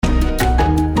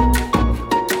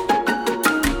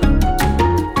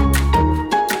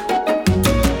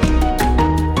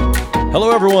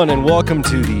everyone, and welcome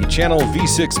to the Channel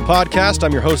V6 podcast.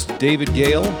 I'm your host, David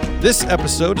Gale. This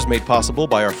episode is made possible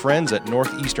by our friends at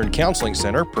Northeastern Counseling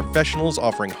Center, professionals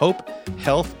offering hope,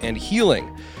 health, and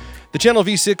healing. The Channel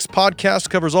V6 podcast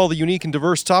covers all the unique and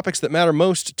diverse topics that matter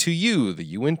most to you, the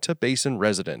Uintah Basin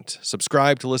resident.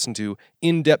 Subscribe to listen to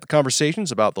in-depth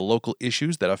conversations about the local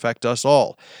issues that affect us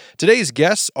all. Today's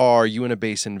guests are Uintah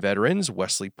Basin veterans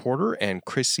Wesley Porter and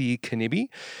Crissy Knibbe.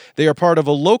 They are part of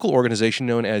a local organization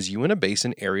known as Uintah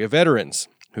Basin Area Veterans,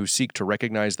 who seek to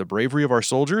recognize the bravery of our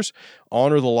soldiers,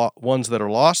 honor the ones that are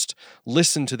lost,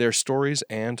 listen to their stories,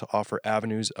 and to offer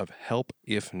avenues of help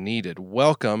if needed.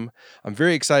 Welcome. I'm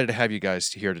very excited to have you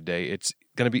guys here today. It's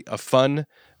going to be a fun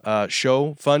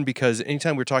show. Fun because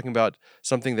anytime we're talking about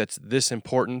something that's this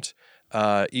important,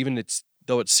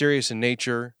 though it's serious in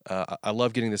nature, I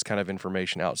love getting this kind of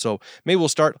information out. So maybe we'll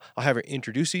start. I'll have her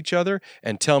introduce each other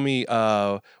and tell me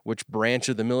which branch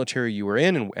of the military you were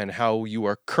in and how you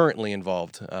are currently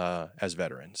involved as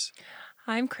veterans.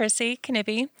 I'm Crissy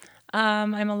Knibbe.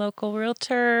 I'm a local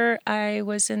realtor. I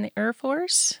was in the Air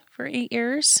Force for 8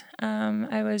 years.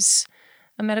 I was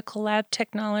a medical lab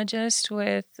technologist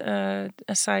with a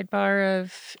sidebar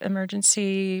of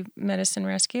emergency medicine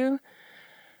rescue.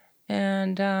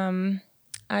 And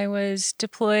I was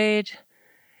deployed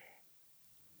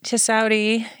to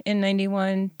Saudi in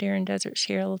 91 during Desert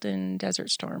Shield and Desert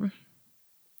Storm.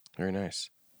 Very nice.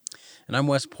 And I'm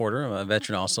Wes Porter. I'm a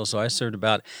veteran also. So I served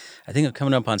I'm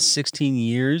coming up on 16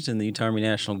 years in the Utah Army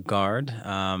National Guard.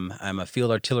 I'm a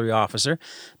field artillery officer,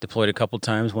 deployed a couple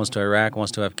times, once to Iraq,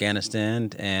 once to Afghanistan,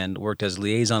 and worked as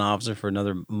liaison officer for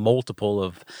another multiple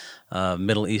of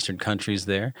Middle Eastern countries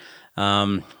there.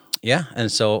 Yeah,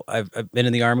 and so I've been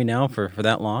in the Army now for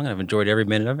that long, and I've enjoyed every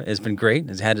minute of it. It's been great.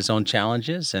 It's had its own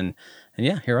challenges, and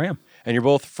yeah, here I am. And you're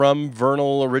both from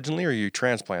Vernal originally, or are you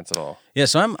transplants at all? Yeah,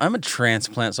 so I'm a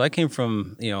transplant. So I came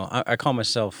from, I call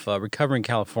myself recovering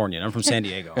Californian. I'm from San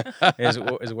Diego,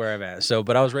 is where I'm at. So,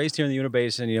 but I was raised here in the Uintah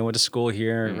Basin. Went to school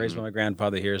here, and raised by my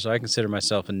grandfather here. So I consider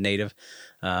myself a native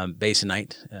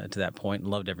Basinite to that point, and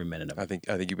loved every minute of it.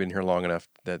 I think you've been here long enough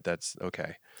that's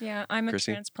okay. Yeah, I'm a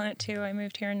Crissy? transplant too. I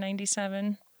moved here in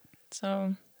 97.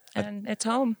 So, and it's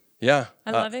home. Yeah.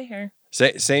 I love it here.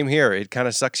 Same here. It kind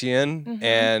of sucks you in,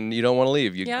 and you don't want to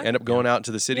leave. You end up going out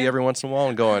to the city every once in a while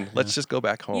and going, let's just go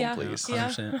back home, please.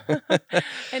 Yeah.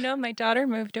 I know my daughter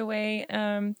moved away,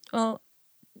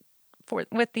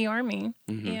 with the Army,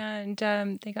 and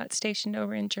they got stationed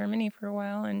over in Germany for a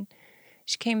while, and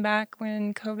she came back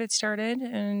when COVID started,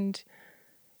 and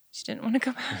she didn't want to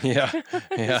go back.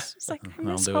 Yeah. She's like, I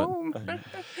miss home.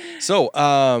 So,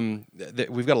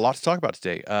 we've got a lot to talk about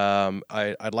today.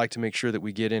 I'd like to make sure that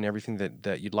we get in everything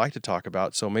that you'd like to talk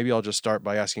about. So maybe I'll just start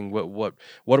by asking what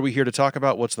are we here to talk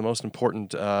about? What's the most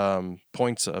important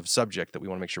points of subject that we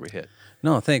want to make sure we hit?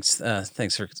 No, thanks.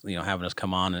 Thanks for having us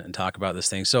come on and talk about this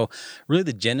thing. So, really,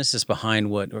 the genesis behind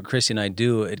what Crissy and I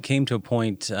do, it came to a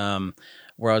point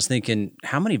where I was thinking,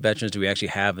 how many veterans do we actually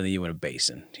have in the Uintah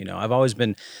Basin? I've always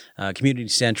been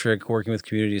community-centric, working with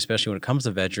community, especially when it comes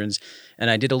to veterans.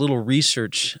 And I did a little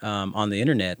research on the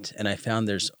internet, and I found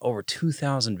there's over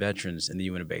 2,000 veterans in the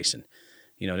Uintah Basin,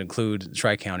 to include the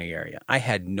Tri-County area. I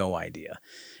had no idea.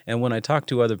 And when I talk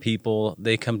to other people,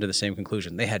 they come to the same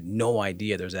conclusion. They had no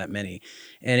idea there's that many.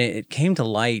 And it came to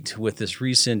light with this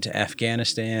recent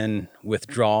Afghanistan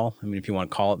withdrawal, if you want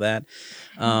to call it that.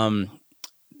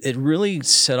 It really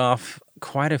set off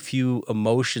quite a few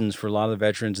emotions for a lot of the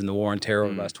veterans in the war on terror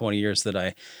over the last 20 years that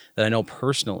I know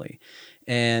personally.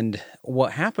 And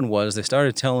what happened was they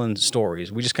started telling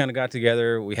stories. We just kind of got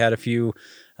together. We had a few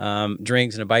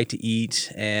drinks and a bite to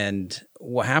eat. And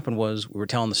what happened was we were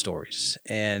telling the stories.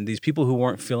 And these people who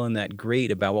weren't feeling that great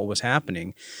about what was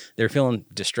happening, they were feeling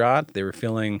distraught. They were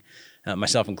feeling,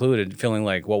 myself included, feeling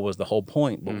like what was the whole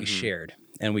point, but we shared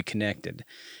and we connected.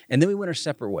 And then we went our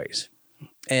separate ways.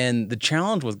 And the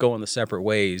challenge with going the separate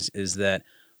ways is that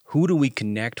who do we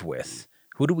connect with?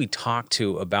 Who do we talk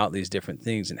to about these different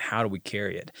things, and how do we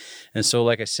carry it? And so,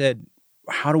 like I said,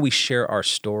 how do we share our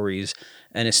stories?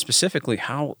 And specifically,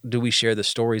 how do we share the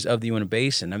stories of the Uintah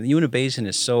Basin? The Uintah Basin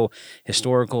is so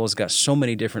historical. It's got so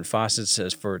many different facets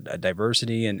as for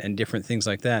diversity and different things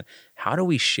like that. How do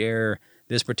we share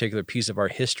this particular piece of our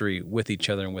history with each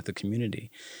other and with the community?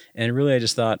 And really, I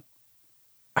just thought,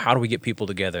 how do we get people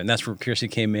together? And that's where Crissy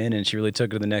came in, and she really took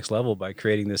it to the next level by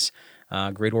creating this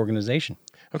great organization.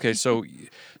 Okay, so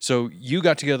you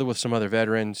got together with some other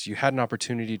veterans. You had an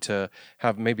opportunity to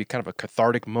have maybe kind of a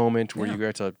cathartic moment where you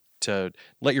got to to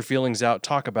let your feelings out,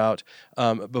 talk about.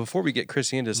 But before we get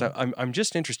Crissy into this, I'm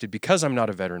just interested, because I'm not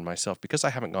a veteran myself, because I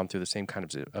haven't gone through the same kind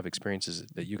of experiences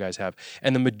that you guys have,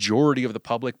 and the majority of the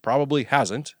public probably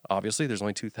hasn't. Obviously, there's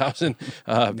only 2,000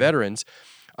 veterans.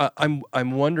 I'm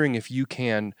wondering if you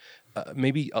can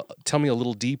maybe tell me a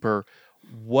little deeper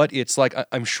what it's like.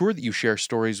 I'm sure that you share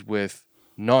stories with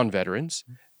non-veterans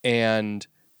and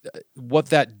what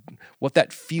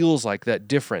that feels like, that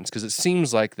difference, because it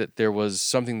seems like that there was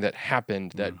something that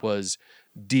happened that was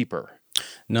deeper.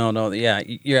 No, yeah,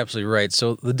 you're absolutely right.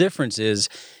 So the difference is,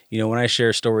 when I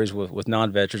share stories with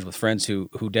non-veterans, with friends who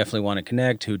definitely want to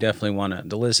connect, who definitely want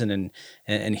to listen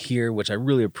and hear, which I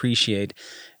really appreciate.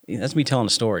 That's me telling a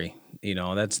story.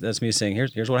 That's me saying,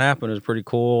 here's what happened. It was pretty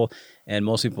cool. And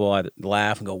most people either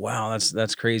laugh and go, wow,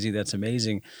 that's crazy. That's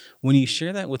amazing. When you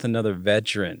share that with another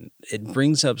veteran, it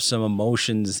brings up some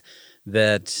emotions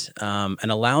that,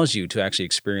 and allows you to actually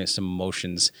experience some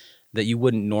emotions that you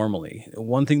wouldn't normally.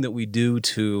 One thing that we do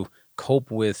to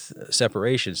cope with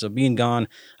separation. So being gone,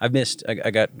 I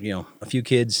got, a few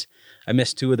kids. I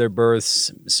missed 2 of their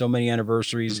births, so many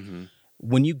anniversaries. Mm-hmm.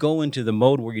 When you go into the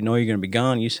mode where you're going to be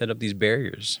gone, you set up these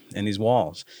barriers and these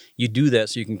walls. You do that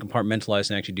so you can compartmentalize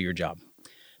and actually do your job.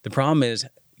 The problem is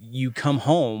you come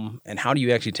home, and how do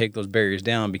you actually take those barriers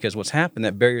down? Because what's happened,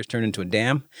 that barrier's turned into a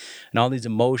dam, and all these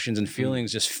emotions and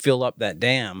feelings just fill up that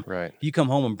dam. Right. You come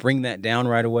home and bring that down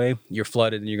right away, you're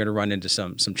flooded, and you're going to run into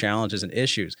some challenges and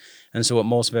issues. And so what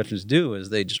most veterans do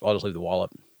is I'll just leave the wall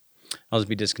up. I'll just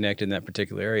be disconnected in that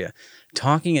particular area.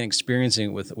 Talking and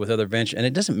experiencing with other veterans, and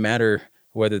it doesn't matter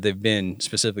whether they've been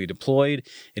specifically deployed.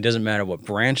 It doesn't matter what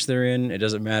branch they're in. It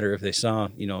doesn't matter if they saw,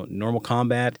 normal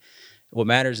combat. What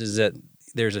matters is that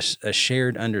there's a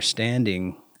shared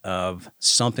understanding of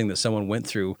something that someone went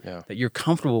through that you're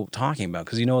comfortable talking about,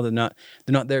 because they're not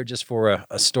there just for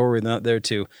a story. They're not there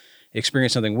to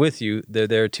experience something with you. They're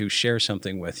there to share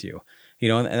something with you.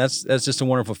 And that's just a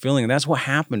wonderful feeling. And that's what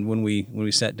happened when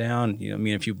we sat down, me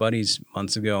and a few buddies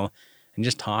months ago, and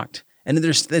just talked. And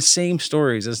there's the same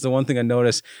stories. That's the one thing I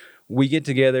noticed. We get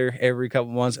together every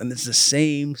couple months, and it's the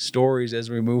same stories as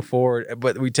we move forward.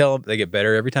 But we tell them they get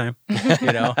better every time,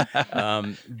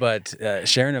 But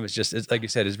sharing them is it's like you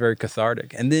said, is very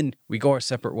cathartic. And then we go our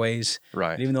separate ways.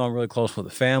 Right. And even though I'm really close with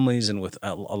the families and with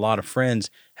a lot of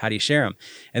friends, how do you share them?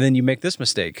 And then you make this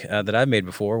mistake that I've made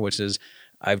before, which is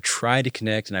I've tried to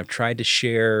connect and I've tried to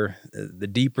share the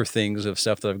deeper things of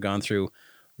stuff that I've gone through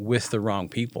with the wrong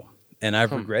people. And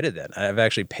I've regretted that. I've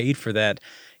actually paid for that,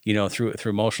 through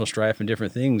emotional strife and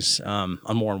different things on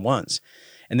more than once.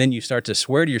 And then you start to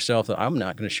swear to yourself that I'm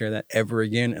not going to share that ever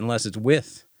again unless it's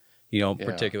with,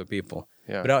 particular people.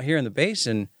 Yeah. But out here in the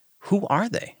Basin, who are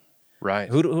they? Right.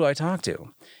 Who do I talk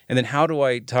to? And then how do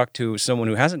I talk to someone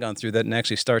who hasn't gone through that and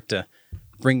actually start to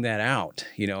bring that out,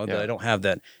 that I don't have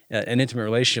that an intimate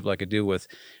relationship like I do with,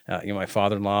 my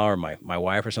father-in-law or my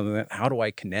wife or something like that. How do I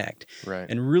connect? Right.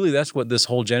 And really that's what this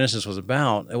whole Genesis was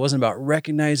about. It wasn't about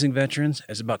recognizing veterans.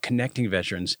 It's about connecting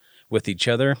veterans with each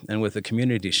other and with the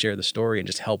community to share the story and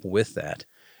just help with that.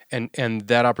 And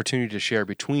that opportunity to share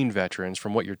between veterans,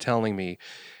 from what you're telling me,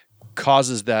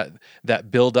 causes that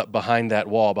build up behind that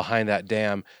wall, behind that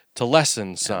dam, to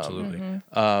lessen some. Absolutely.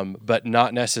 Mm-hmm. But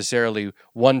not necessarily,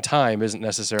 one time isn't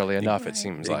necessarily enough, it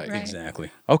seems like. Right. Exactly.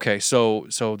 Okay, so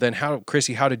then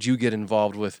Crissy, how did you get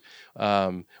involved with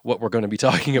what we're going to be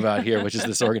talking about here, which is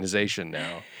this organization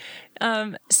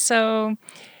now? So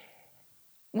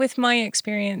with my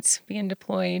experience being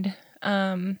deployed,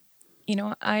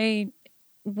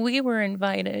 we were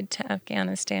invited to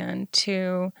Afghanistan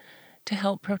to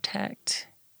help protect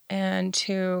and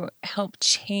to help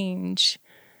change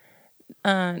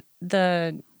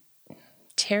the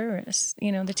terrorists,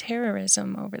 the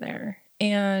terrorism over there.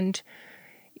 And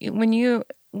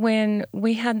when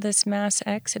we had this mass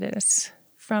exodus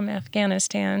from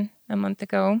Afghanistan a month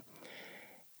ago,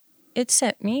 it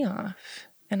set me off.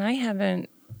 And I haven't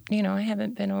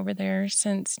been over there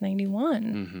since 91.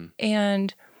 Mm-hmm.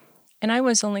 And I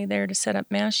was only there to set up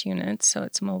MASH units, so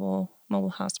it's mobile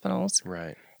hospitals.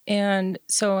 Right. And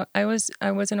so I was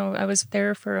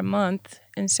there for a month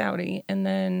in Saudi, and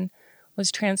then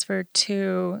was transferred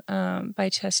to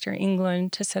Bicester,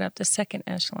 England, to set up the second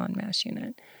echelon MASH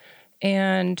unit.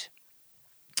 And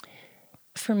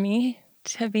for me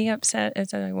to be upset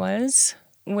as I was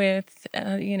with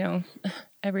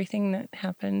everything that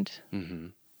happened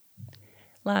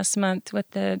last month with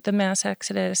the mass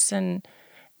exodus, and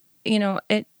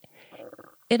it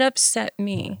upset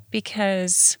me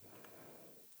because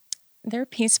they're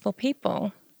peaceful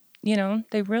people,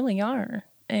 they really are.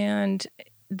 And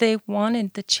they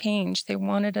wanted the change. They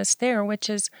wanted us there, which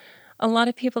is a lot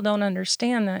of people don't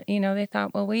understand that, they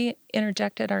thought, well, we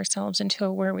interjected ourselves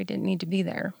into where we didn't need to be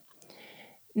there.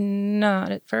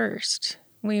 Not at first.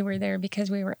 We were there because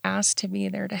we were asked to be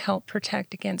there to help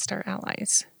protect against our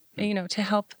allies, to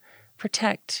help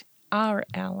protect our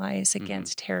allies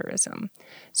against terrorism.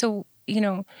 So,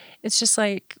 it's just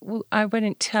like I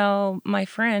wouldn't tell my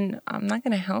friend, I'm not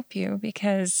going to help you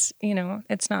because,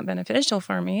 it's not beneficial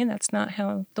for me. That's not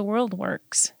how the world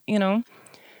works,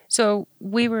 So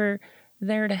we were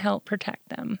there to help protect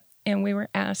them, and we were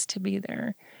asked to be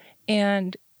there.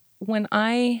 And when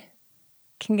I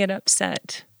can get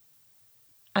upset,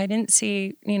 I didn't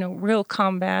see, real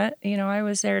combat. I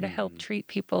was there to help treat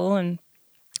people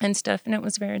and stuff, and it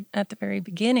was at the very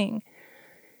beginning.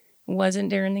 It wasn't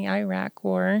during the Iraq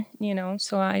War,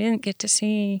 so I didn't get to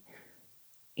see,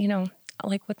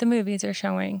 like what the movies are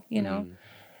showing.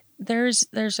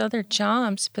 There's other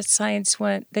jobs besides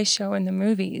what they show in the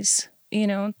movies.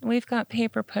 We've got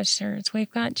paper pushers,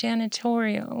 we've got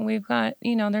janitorial, we've got,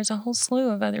 there's a whole slew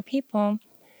of other people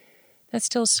that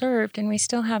still served, and we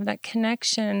still have that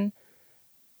connection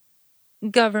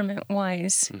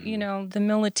government-wise, the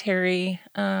military.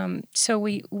 So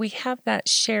we have that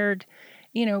shared,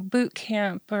 boot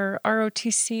camp or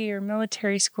ROTC or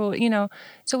military school,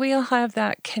 so we all have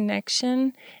that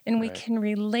connection, and we can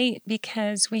relate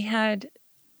because we had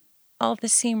all the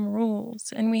same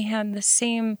rules and we had the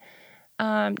same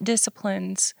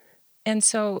disciplines. And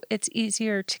so it's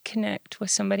easier to connect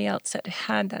with somebody else that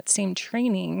had that same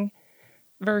training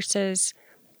versus,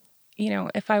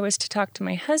 if I was to talk to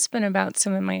my husband about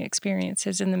some of my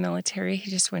experiences in the military,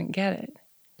 he just wouldn't get it.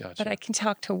 Gotcha. But I can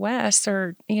talk to Wes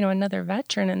or, another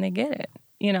veteran and they get it,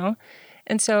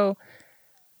 And so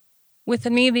with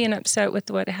me being upset with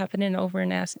what happened over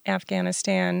in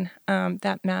Afghanistan,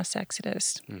 that mass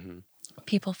exodus,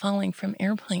 people falling from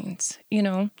airplanes,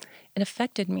 it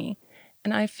affected me.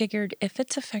 And I figured if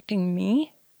it's affecting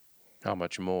me, how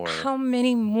much more? How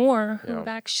many more who've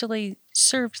actually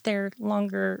served there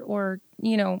longer or,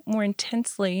 more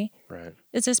intensely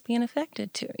is this being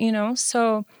affected to,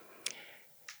 So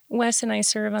Wes and I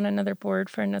serve on another board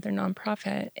for another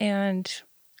nonprofit, and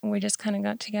we just kind of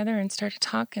got together and started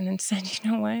talking and said, you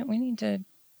know what, we need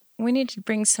to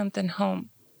bring something home.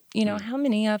 How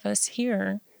many of us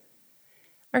here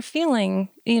are feeling,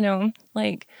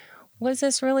 like, was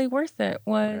this really worth it?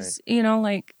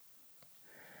 Like,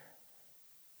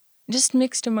 just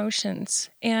mixed emotions.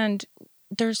 And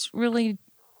there's really,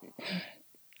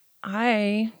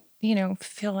 I,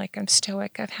 feel like I'm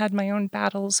stoic. I've had my own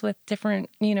battles with different,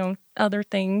 other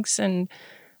things. And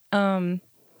until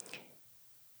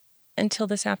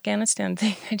this Afghanistan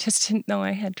thing, I just didn't know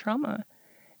I had trauma.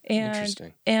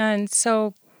 Interesting. And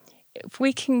so if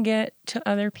we can get to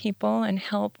other people and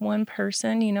help one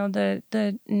person,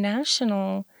 the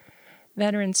national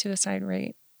veteran suicide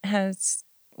rate has,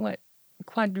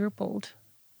 quadrupled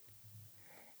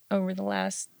over the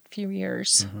last few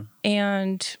years.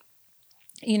 And,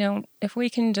 if we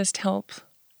can just help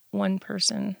one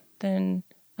person, then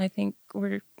I think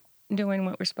we're doing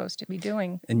what we're supposed to be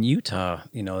doing. In Utah,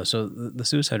 so the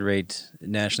suicide rate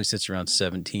nationally sits around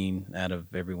 17 out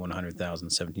of every 100,000,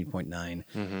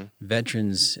 17.9.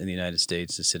 Veterans in the United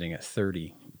States is sitting at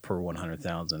 30 per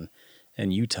 100,000.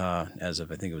 And Utah, as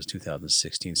of I think it was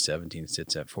 2016, 17,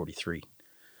 sits at 43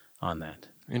 on that.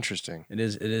 Interesting. It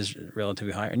is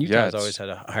relatively higher. And Utah has always had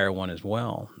a higher one as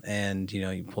well. And,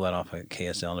 you pull that off at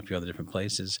KSL and a few other different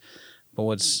places. But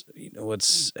what's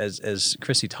as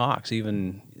Crissy talks,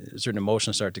 even certain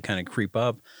emotions start to kind of creep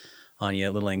up on you,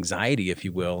 a little anxiety, if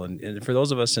you will. And for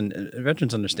those of us, and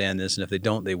veterans understand this, and if they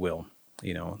don't, they will,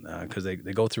 because they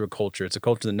go through a culture. It's a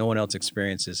culture that no one else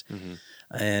experiences.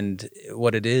 And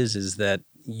what it is that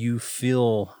you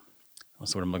feel,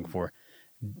 what's the word I'm looking for,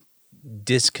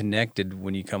 disconnected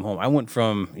when you come home. I went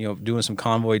from, doing some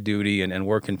convoy duty and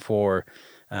working for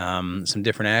some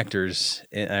different actors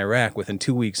in Iraq. Within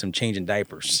 2 weeks, I'm changing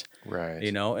diapers. Right.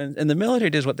 And the military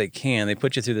does what they can. They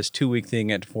put you through this 2-week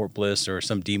thing at Fort Bliss or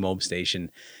some demob station.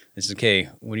 It's okay.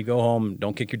 When you go home,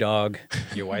 don't kick your dog.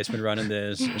 Your wife's been running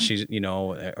this. She's,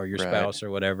 or your spouse or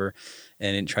whatever,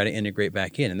 and try to integrate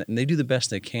back in. And they do the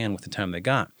best they can with the time they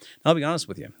got. And I'll be honest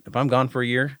with you. If I'm gone for a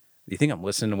year, do you think I'm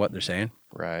listening to what they're saying?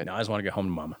 Right. No, I just want to get home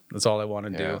to mama. That's all I want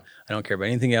to do. I don't care about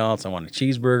anything else. I want a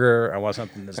cheeseburger. I want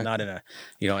something that's not in a,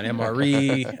 an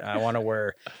MRE. I want to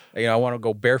wear, I want to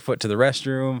go barefoot to the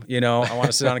restroom. I want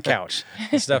to sit on a couch.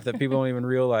 Stuff that people don't even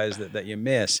realize that you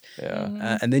miss.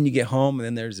 Yeah. And then you get home, and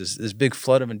then there's this big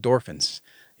flood of endorphins.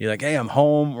 You're like, hey, I'm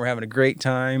home. We're having a great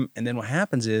time. And then what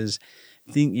happens is,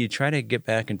 you try to get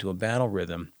back into a battle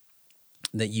rhythm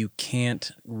that you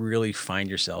can't really find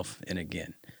yourself in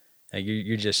again. Like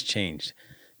you're just changed.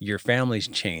 Your family's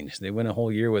changed. They went a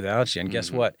whole year without you, and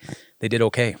guess what? They did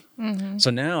okay.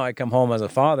 So now I come home as a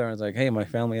father, and it's like, hey, my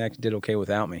family actually did okay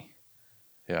without me.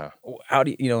 Yeah. How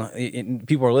do you,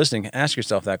 people are listening, ask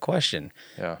yourself that question.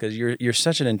 Yeah. Because you're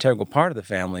such an integral part of the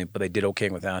family, but they did okay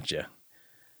without you.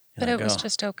 But it was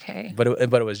just okay. But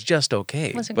it was just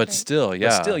okay. Wasn't But great. still, yeah.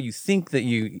 But still, you think that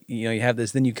you have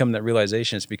this, then you come to that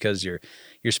realization it's because your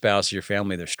spouse, your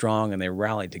family, they're strong and they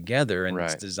rally together, and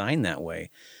it's designed that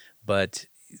way. But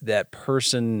that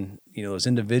person, those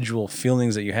individual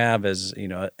feelings that you have as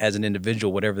an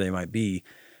individual, whatever they might be,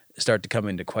 start to come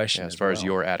into question as far as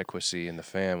your adequacy in the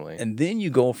family. And then you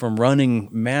go from running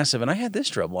massive, and I had this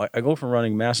trouble. I go from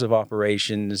running massive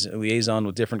operations, liaison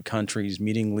with different countries,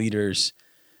 meeting leaders,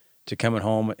 to coming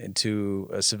home into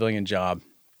a civilian job.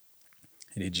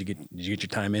 Did you get your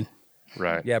time in?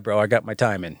 Right. Yeah, bro, I got my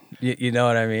time in. You know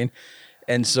what I mean?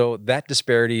 And so that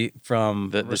disparity from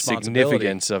the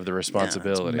significance of the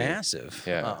responsibility, it's massive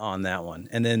on that one.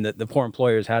 And then the poor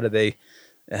employers, how do they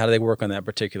work on that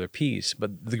particular piece?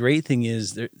 But the great thing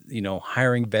is,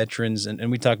 hiring veterans,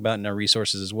 and we talk about in our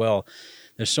resources as well.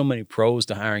 There's so many pros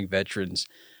to hiring veterans.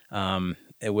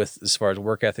 With as far as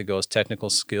work ethic goes,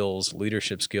 technical skills,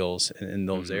 leadership skills in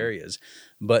those areas.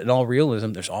 But in all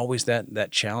realism, there's always that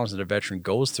challenge that a veteran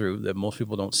goes through that most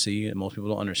people don't see and most people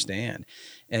don't understand.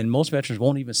 And most veterans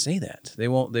won't even say that. They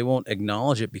won't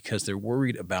acknowledge it because they're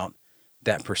worried about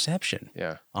that perception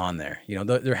on there.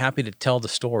 They're happy to tell the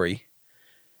story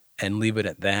and leave it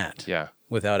at that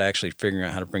without actually figuring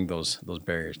out how to bring those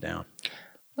barriers down.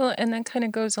 Well, and that kind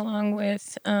of goes along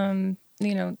with,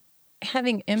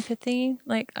 having empathy.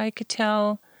 Like I could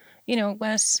tell,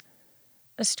 Wes,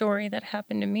 a story that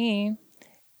happened to me,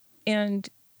 and,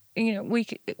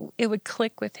 it would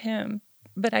click with him,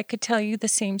 but I could tell you the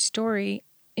same story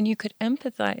and you could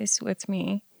empathize with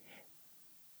me,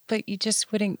 but you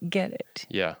just wouldn't get it.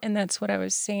 Yeah. And that's what I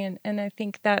was saying. And I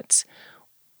think that's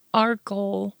our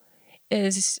goal,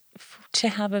 is to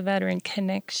have a veteran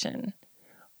connection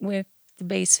with the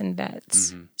Basin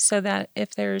vets, so that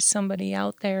if there's somebody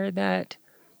out there that,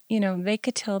 they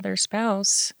could tell their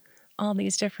spouse all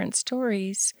these different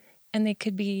stories and they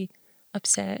could be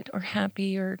upset or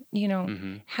happy or,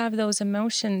 have those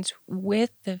emotions with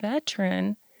the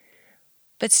veteran,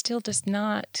 but still does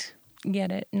not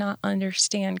get it, not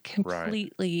understand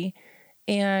completely.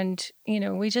 Right. And,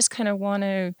 we just kind of want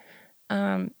to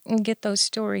get those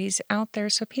stories out there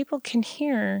so people can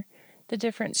hear the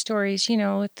different stories,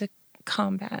 with the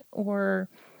combat, or,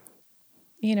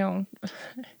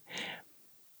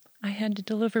 I had to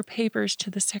deliver papers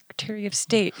to the Secretary of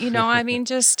State,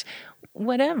 just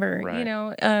whatever, right.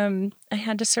 I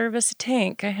had to service a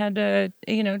tank. I had to,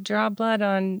 draw blood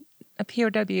on a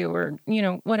POW or,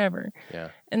 whatever. Yeah.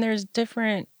 And there's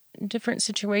different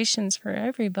situations for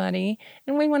everybody.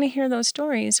 And we want to hear those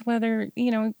stories, whether,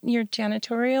 you're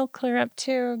janitorial clear up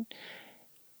to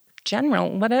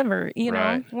general, whatever,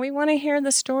 right. We want to hear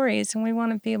the stories and we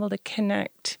want to be able to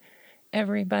connect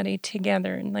everybody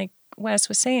together. And like Wes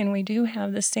was saying, we do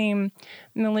have the same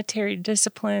military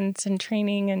disciplines and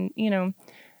training and,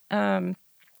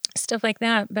 stuff like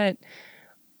that. But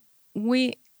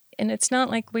and it's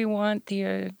not like we want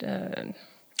the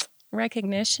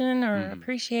recognition or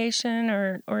appreciation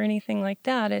or anything like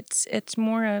that. It's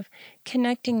more of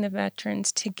connecting the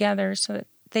veterans together so that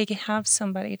they have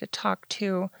somebody to talk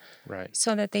to, right?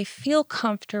 So that they feel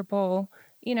comfortable,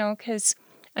 because,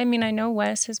 I know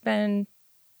Wes has been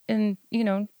in,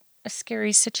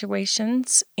 scary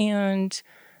situations, and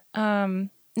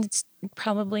it's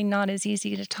probably not as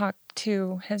easy to talk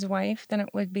to his wife than it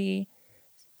would be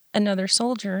another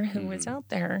soldier who was out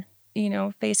there,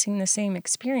 facing the same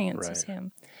experience as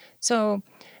him. So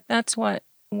that's what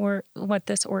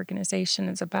this organization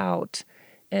is about,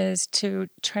 is to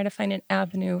try to find an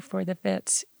avenue for the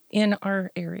vets in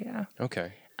our area.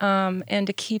 Okay. And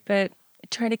to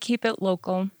try to keep it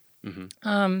local.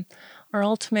 Our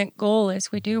ultimate goal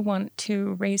is we do want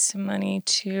to raise some money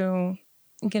to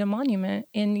get a monument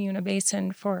in the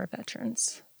Basin for our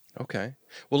veterans. Okay.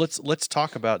 Well, let's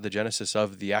talk about the genesis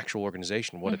of the actual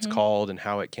organization, what it's called and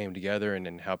how it came together,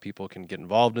 and how people can get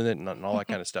involved in it and all that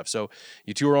kind of stuff. So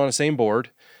you two are on the same board.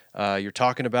 You're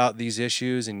talking about these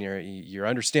issues and you're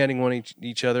understanding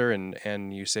each other,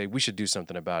 and you say we should do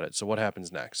something about it. So what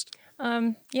happens next?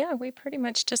 We pretty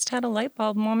much just had a light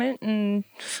bulb moment, and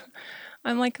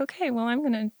I'm like, okay, well, I'm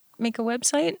going to make a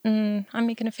website, and I'm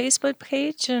making a Facebook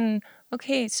page, and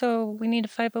okay, so we need a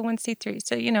 501c3.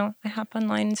 So, I hop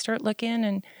online and start looking,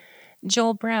 and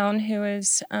Joel Brown, who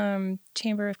is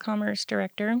Chamber of Commerce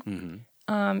Director,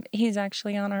 he's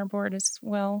actually on our board as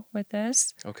well with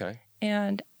this. Okay.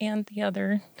 and the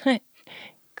other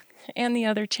and the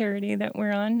other charity that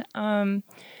we're on.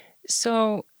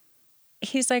 So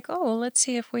he's like, oh, let's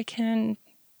see if we can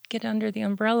get under the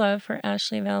umbrella for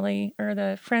Ashley Valley, or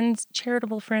the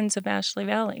Charitable Friends of Ashley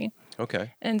Valley.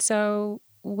 Okay. And so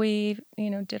we,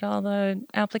 did all the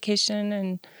application,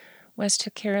 and Wes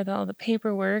took care of all the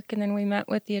paperwork, and then we met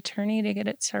with the attorney to get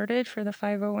it started for the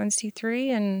 501c3,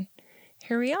 and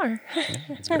here we are.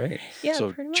 That's great. Yeah,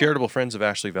 so pretty much. Charitable Friends of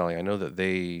Ashley Valley, I know that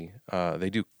they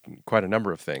do quite a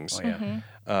number of things. Oh,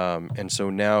 yeah. And so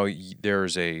now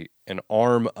there's an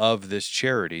arm of this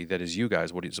charity that is you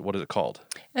guys. What is it called?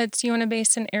 It's Uintah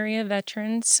Basin Area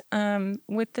Veterans.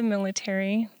 With the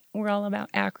military, we're all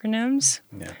about acronyms.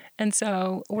 Yeah. And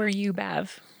so we're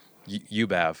UBAV.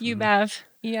 UBAV. UBAV.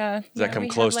 Yeah. Does that come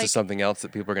close to something else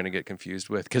that people are going to get confused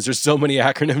with? Because there's so many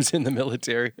acronyms in the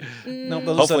military. No,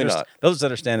 hopefully not. Those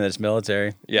understand that it's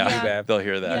military. Yeah. They'll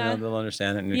hear that. Yeah. They'll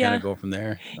understand it and kind of go from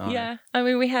there. Yeah. I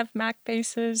mean, we have MAC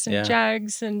bases and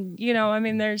JAGs, and,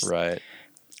 there's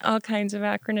all kinds of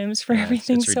acronyms for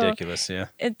everything. It's ridiculous, so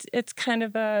it's kind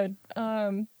of a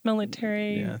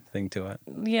military thing to it.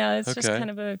 Yeah, it's just kind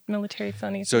of a military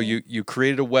funny so thing. you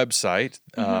created a website,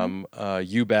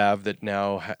 UBAV, that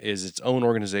now is its own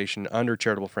organization under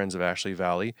Charitable Friends of Ashley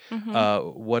Valley.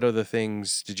 What other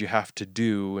things did you have to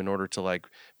do in order to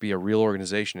be a real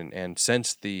organization? And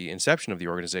since the inception of the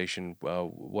organization,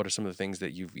 what are some of the things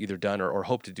that you've either done or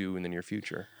hope to do in the near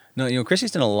future? No,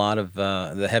 Crissy's done a lot of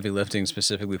the heavy lifting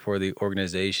specifically for the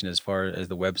organization as far as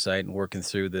the website and working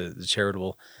through the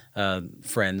charitable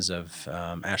friends of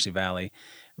Ashley Valley.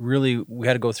 Really, we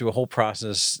had to go through a whole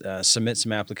process, submit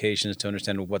some applications to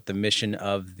understand what the mission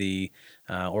of the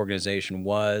organization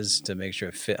was, to make sure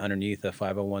it fit underneath the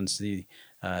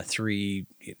 501c3,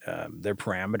 their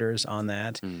parameters on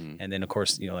that. And then, of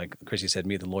course, like Crissy said,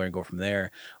 meet the lawyer and go from there.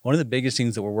 One of the biggest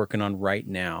things that we're working on right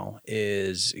now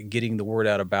is getting the word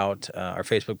out about our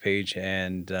Facebook page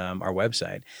and our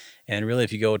website. And really,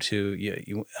 if you go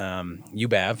to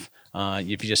UBAV,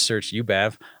 if you just search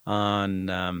UBAV on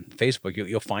Facebook,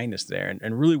 you'll find us there.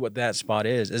 And really what that spot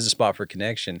is a spot for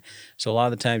connection. So a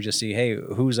lot of the times you'll see, hey,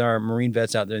 who's our Marine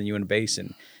vets out there in the Uintah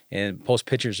Basin? And post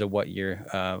pictures of what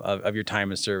of your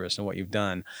time in service and what you've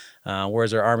done.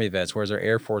 Where's our Army vets? Where's our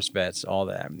Air Force vets? All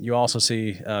that. You also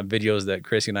see videos that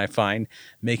Crissy and I find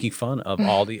making fun of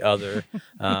all the other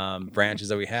branches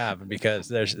that we have, because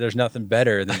there's nothing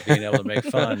better than being able to make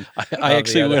fun. I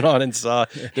actually went on and saw.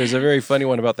 There's a very funny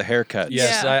one about the haircuts.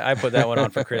 Yes, yeah. I put that one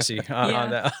on for Crissy. On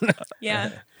that.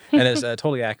 Yeah. And it's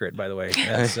totally accurate, by the way.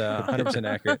 That's 100%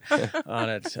 accurate on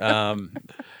it.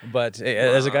 But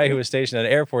as a guy who was stationed at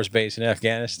an Air Force base in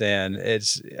Afghanistan,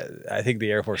 I think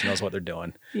the Air Force knows what they're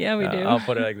doing. Yeah, we do. I'll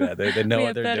put it like that. They know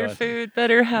what they're doing. Better food,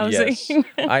 better housing.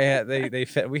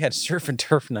 Yes. We had surf and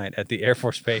turf night at the Air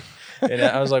Force base, and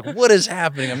I was like, "What is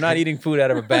happening? I'm not eating food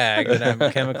out of a bag, and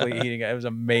I'm chemically eating it." It was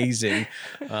amazing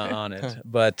on it.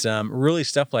 But really,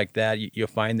 stuff like that you'll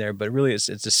find there. But really, it's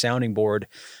a sounding board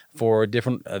for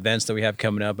different events that we have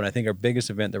coming up. And I think our biggest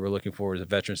event that we're looking for is a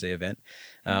Veterans Day event.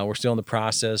 We're still in the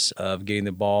process of getting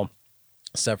the ball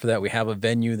set for that. We have a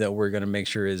venue that we're going to make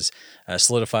sure is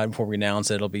solidified before we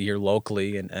announce it. It'll be here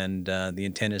locally, and the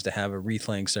intent is to have a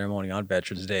wreath-laying ceremony on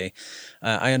Veterans Day.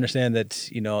 I understand that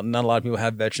not a lot of people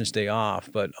have Veterans Day off,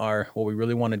 but what we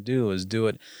really want to do is do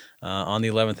it on the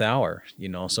 11th hour.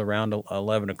 So around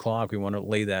 11 o'clock, we want to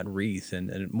lay that wreath,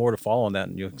 and more to follow on that.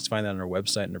 And you'll find that on our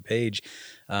website and our page.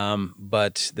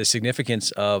 But the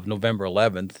significance of November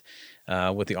 11th.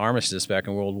 With the armistice back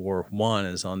in World War I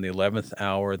is on the 11th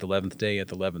hour, the 11th day at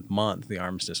the 11th month, the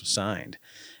armistice was signed.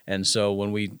 And so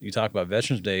when you talk about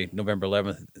Veterans Day, November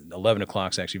 11th, 11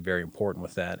 o'clock is actually very important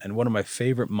with that. And one of my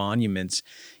favorite monuments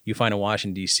you find in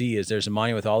Washington, D.C. is there's a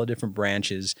monument with all the different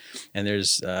branches, and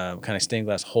there's kind of stained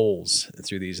glass holes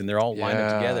through these, and they're all lined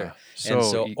up together.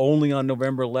 So only on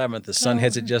November 11th, the sun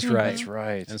hits it just right. That's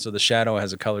right. And so the shadow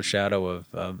has a colored shadow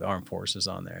of armed forces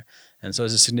on there. And so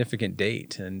it's a significant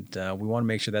date, and we want to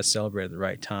make sure that's celebrated at the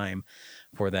right time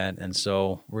for that. And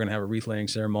so we're going to have a wreath-laying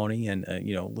ceremony and,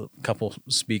 a couple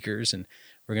speakers, and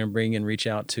we're going to reach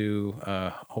out to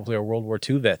hopefully our World War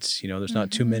II vets. There's not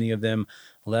too many of them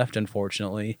left,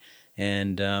 unfortunately,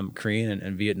 and Korean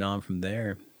and Vietnam from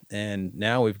there. And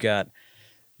now we've got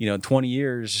 20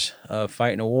 years of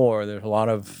fighting a war. There's a lot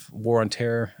of war on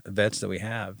terror vets that we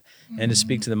have. And to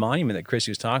speak to the monument that Crissy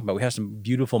was talking about, we have some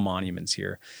beautiful monuments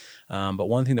here. But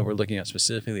one thing that we're looking at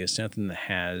specifically is something that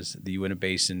has the Uintah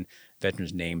Basin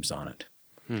veterans' names on it.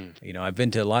 I've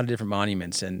been to a lot of different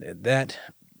monuments, and that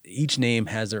each name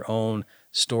has their own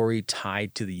story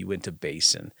tied to the Uintah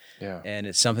Basin. Yeah. And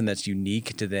it's something that's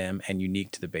unique to them and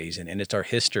unique to the basin, and it's our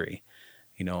history.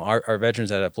 our veterans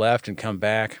that have left and come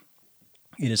back,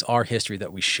 it is our history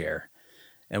that we share.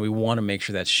 And we want to make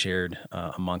sure that's shared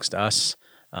amongst us,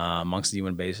 amongst the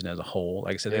UN Basin as a whole.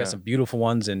 Like I said, they got some beautiful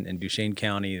ones in Duchesne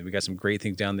County. We got some great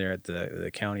things down there at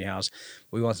the county house.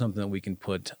 We want something that we can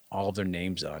put all of their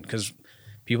names on, because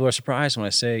people are surprised when I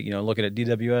say, looking at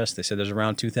DWS, they said there's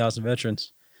around 2,000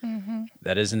 veterans. Mm-hmm.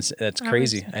 That's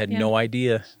crazy. I had no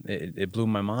idea. It blew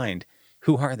my mind.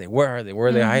 Who are they? Where are they? Where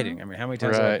are they hiding? I mean, how many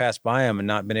times have I passed by them and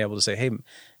not been able to say,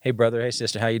 hey, brother, hey,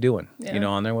 sister, how you doing?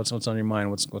 On there, what's on your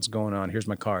mind? What's going on? Here's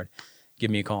my card.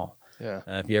 Give me a call. Yeah.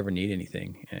 If you ever need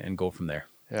anything, and go from there.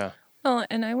 Yeah. Well,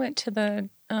 and I went to the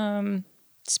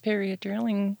Superior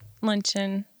Drilling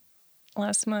Luncheon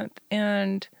last month,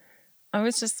 and I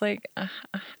was just like, I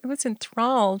was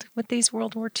enthralled with these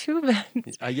World War II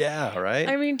vets. Yeah, right?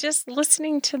 I mean, just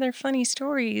listening to their funny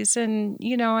stories, and,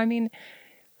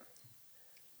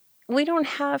 we don't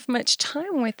have much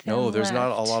time with them. No, there's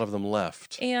not a lot of them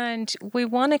left. And we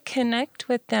want to connect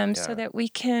with them so that we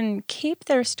can keep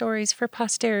their stories for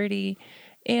posterity.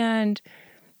 And,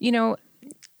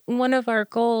 one of our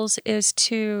goals is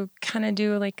to kind of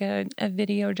do like a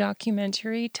video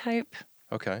documentary type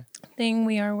thing.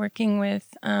 We are working with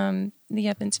the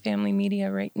Evans Family Media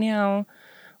right now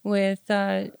with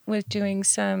doing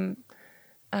some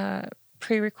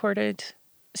pre-recorded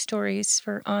stories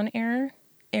for on-air,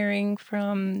 airing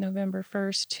from November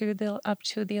 1st up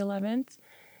to the 11th,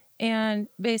 and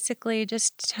basically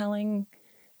just telling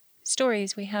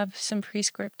stories. We have some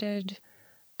pre-scripted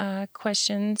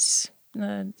questions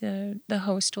the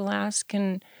host will ask,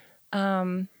 and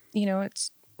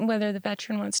it's whether the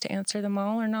veteran wants to answer them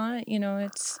all or not.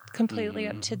 It's completely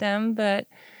up to them, but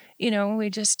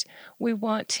we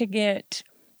want to get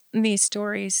these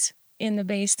stories in the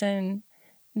Basin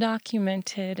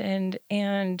documented and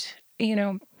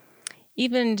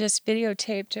even just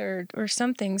videotaped or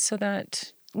something, so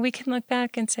that we can look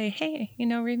back and say, hey,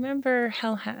 remember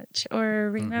Hell Hatch,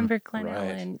 or remember Glen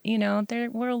Ellen, they're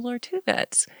World War II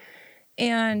vets.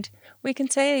 And we can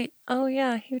say, oh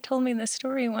yeah, he told me this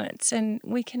story once, and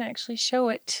we can actually show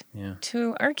it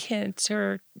to our kids,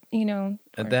 or,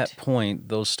 At that point,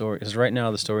 those stories, because right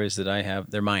now the stories that I have,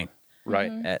 they're mine.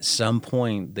 Right. Mm-hmm. At some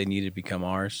point, they need to become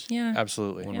ours. Yeah.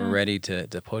 Absolutely. When we're ready to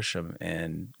push them.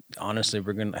 And honestly,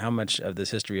 how much of this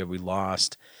history have we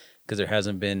lost because there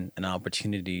hasn't been an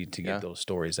opportunity to get those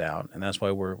stories out? And that's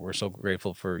why we're so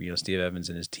grateful for Steve Evans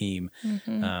and his team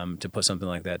to put something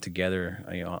like that together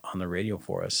on the radio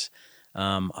for us.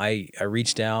 I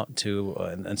reached out to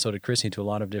and so did Crissy, to a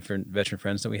lot of different veteran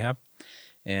friends that we have,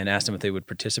 and asked them if they would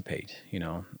participate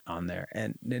on there.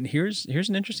 And here's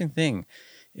an interesting thing,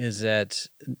 is that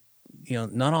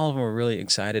not all of them were really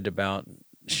excited about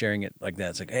sharing it like that.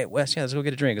 It's like, hey, Wes, let's go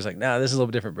get a drink. It's like, nah, this is a little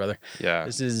bit different, brother. Yeah.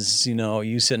 This is,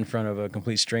 you sit in front of a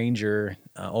complete stranger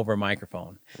over a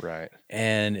microphone. Right.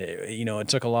 And, it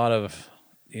took a lot of,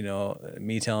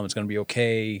 me telling them it's going to be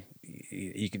okay.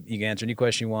 You can answer any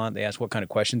question you want. They asked what kind of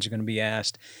questions are going to be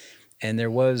asked. And it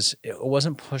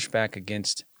wasn't pushback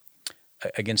against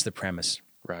the premise.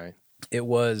 Right. It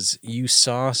was, you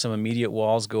saw some immediate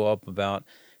walls go up about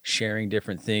sharing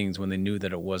different things when they knew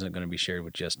that it wasn't going to be shared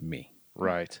with just me.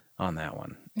 Right. On that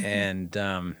one. Mm-hmm. And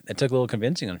it took a little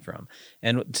convincing on from.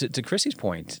 And to Crissy's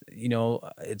point,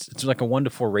 it's like a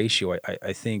 1-to-4 ratio,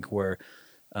 I think, where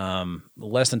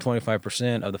less than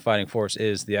 25% of the fighting force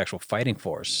is the actual fighting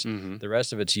force. Mm-hmm. The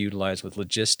rest of it's utilized with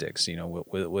logistics,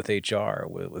 with HR,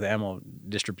 with ammo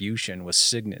distribution, with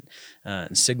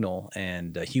signal,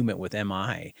 and HUMIT with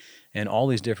MI, and all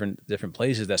these different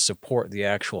places that support the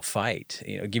actual fight.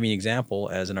 Give me an example.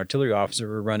 As an artillery officer,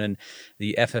 we're running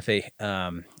the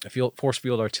FFA Force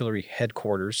Field Artillery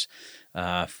Headquarters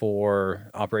for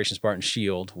Operation Spartan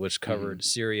Shield, which covered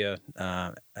Syria,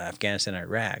 Afghanistan, and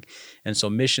Iraq. And so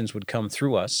missions would come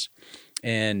through us.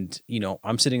 And,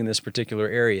 I'm sitting in this particular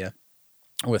area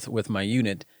with my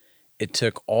unit. It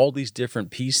took all these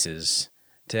different pieces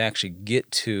to actually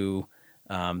get to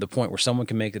the point where someone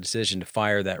can make the decision to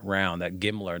fire that round, that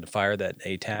Gimler, to fire that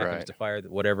ATAC, to fire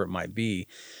whatever it might be.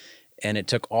 And it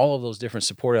took all of those different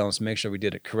support elements to make sure we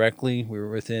did it correctly. We were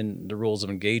within the rules of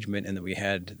engagement, and that we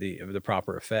had the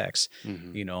proper effects.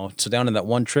 Mm-hmm. So down in that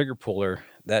one trigger puller,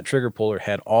 that trigger puller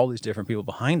had all these different people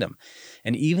behind them.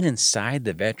 And even inside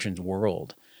the veterans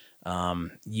world,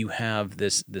 you have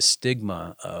this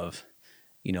stigma of,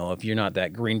 if you're not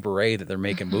that Green Beret that they're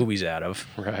making movies out of,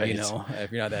 right?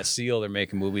 If you're not that SEAL they're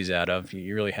making movies out of,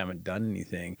 you really haven't done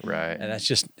anything, right? And that's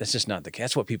just not the case.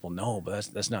 That's what people know, but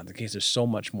that's not the case. There's so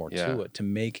much more to it to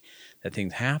make that thing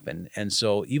happen. And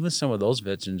so even some of those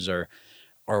veterans are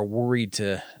are worried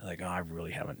to like, oh, I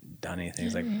really haven't done anything.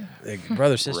 It's like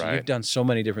brother, sister, Right. you've done so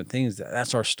many different things.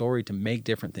 That's our story to make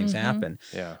different things happen.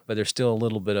 Yeah. But there's still a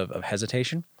little bit of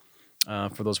hesitation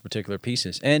for those particular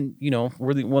pieces. And, you know,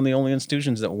 we're one of the only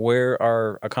institutions that wear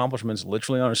our accomplishments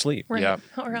literally on our sleeve. Right. Yeah.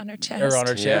 Or on our chest. Or on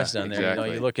our chest down there. Exactly. You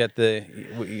know, you look at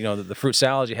the fruit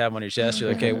salads you have on your chest, you're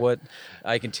like, okay, what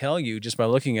I can tell you just by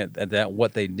looking at that,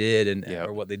 what they did and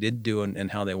or what they did do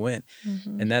and how they went.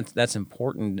 And that's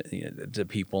important to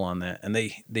people on that. And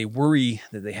they worry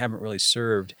that they haven't really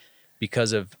served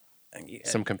because of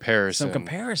some comparison.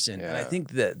 And I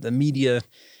think that the media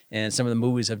and some of the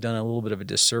movies have done a little bit of a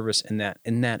disservice in that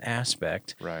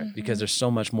aspect, Right. because there's so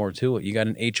much more to it. You got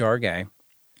an HR guy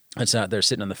that's out there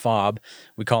sitting on the fob.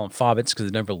 We call them fobbits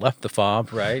because they never left the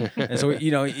fob, right? And so,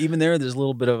 you know, even there's a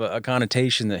little bit of a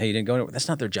connotation that, hey, you didn't go anywhere. That's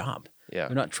not their job. Yeah.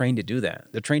 They're not trained to do that.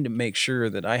 They're trained to make sure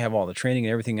that I have all the training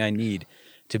and everything I need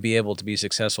to be able to be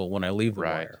successful when I leave the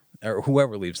wire, or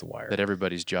whoever leaves the wire. That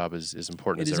everybody's job is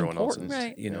important as everyone else's.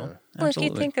 Right. You know, Well, absolutely.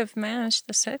 if you think of MASH,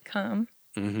 the sitcom,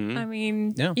 Mm-hmm. I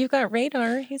mean, Yeah. you've got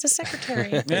Radar. He's a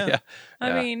secretary. Yeah.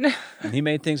 I mean, And he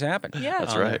made things happen. Yeah.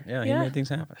 That's on right. there. Yeah, he Yeah. made things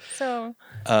happen. so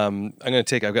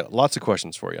I've got lots of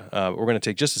questions for you. We're going to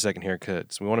take just a second here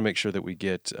because we want to make sure that we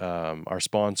get our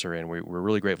sponsor in. We're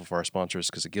really grateful for our sponsors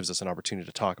because it gives us an opportunity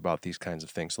to talk about these kinds of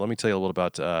things. So let me tell you a little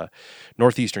about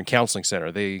Northeastern Counseling Center.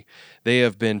 They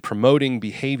have been promoting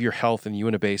behavior health in the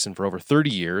Uintah Basin for over 30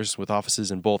 years with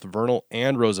offices in both Vernal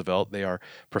and Roosevelt. They are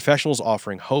professionals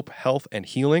offering hope, health, and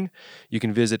healing. You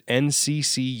can visit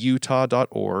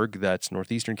nccutah.org. That's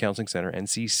Northeastern Counseling Center,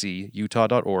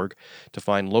 nccutah.org, to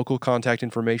find local contact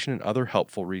information and other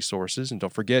helpful resources. And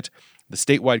don't forget, the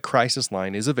statewide crisis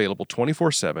line is available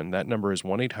 24/7. That number is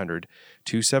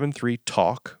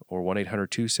 1-800-273-TALK or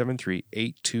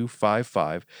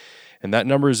 1-800-273-8255. And that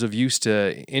number is of use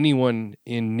to anyone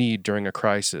in need during a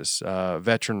crisis,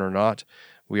 veteran or not.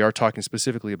 We are talking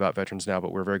specifically about veterans now,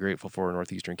 but we're very grateful for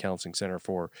Northeastern Counseling Center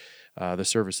for the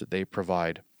service that they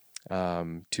provide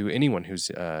to anyone who's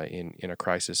in a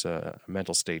crisis, a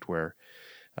mental state where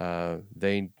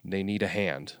they need a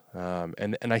hand.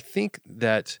 And I think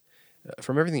that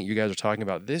from everything that you guys are talking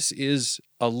about, this is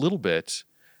a little bit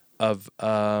of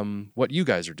what you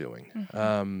guys are doing.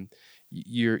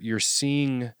 You're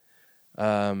seeing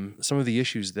some of the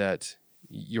issues that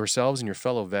yourselves and your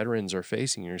fellow veterans are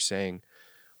facing. You're saying,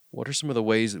 what are some of the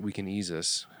ways that we can ease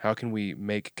this? How can we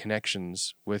make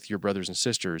connections with your brothers and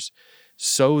sisters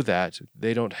so that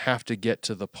they don't have to get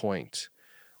to the point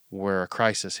where a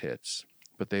crisis hits,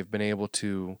 but they've been able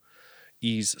to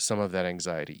ease some of that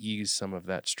anxiety, ease some of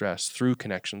that stress through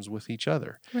connections with each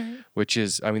other, right. which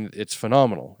is, I mean, it's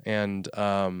phenomenal. And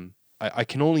I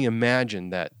can only imagine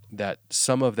that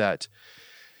some of that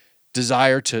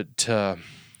desire to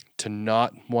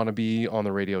not want to be on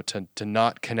the radio, to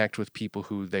not connect with people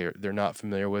who they're not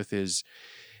familiar with is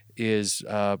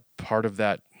part of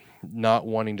that not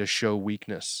wanting to show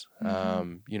weakness.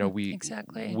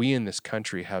 Exactly. We in this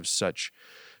country have such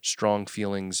strong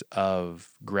feelings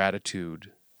of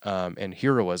gratitude and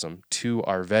heroism to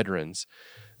our veterans.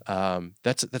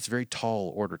 That's a very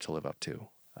tall order to live up to.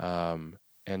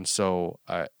 And so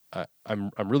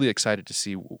I'm really excited to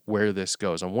see where this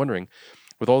goes. I'm wondering,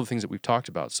 with all the things that we've talked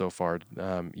about so far,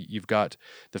 you've got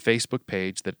the Facebook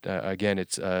page that, again,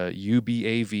 it's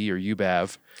UBAV or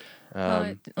UBAV.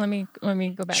 Let me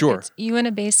go back. Sure. It's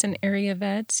Uintah Basin Area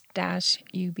Vets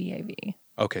 -UBAV.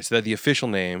 Okay, so that's the official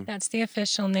name. That's the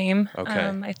official name.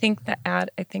 Okay. I think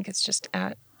it's just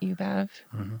at UBAV.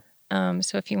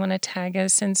 So if you want to tag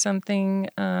us in something,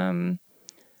 let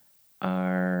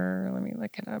me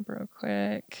look it up real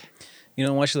quick. You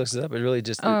know, once she looks it up, it really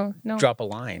just drop a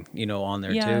line, on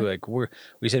there too. Like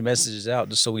we send messages out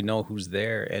just so we know who's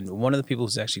there. And one of the people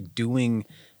who's actually doing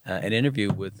an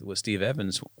interview with Steve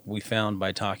Evans, we found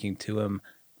by talking to him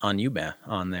on UBAV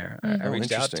on there. I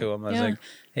reached out to him. I was like,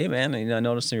 hey man, I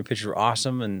noticed your pictures are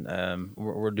awesome, and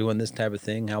we're doing this type of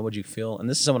thing. How would you feel? And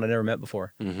this is someone I never met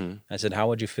before. Mm-hmm. I said, how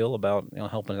would you feel about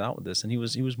helping us out with this? And he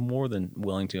was more than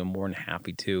willing to, and more than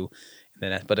happy to.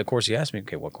 But of course, he asked me,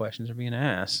 okay, what questions are being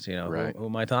asked? Right. Who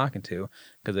am I talking to?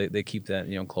 Because they keep that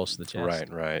close to the chest.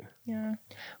 Right. Yeah,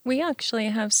 we actually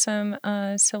have some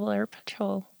Civil Air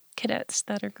Patrol cadets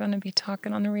that are going to be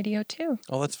talking on the radio too.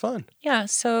 Oh, that's fun. Yeah,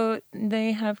 so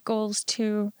they have goals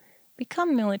to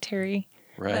become military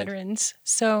veterans.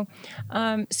 So,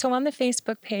 so on the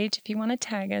Facebook page, if you want to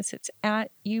tag us, it's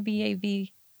at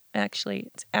UBAV.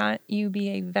 Actually, it's at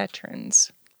UBA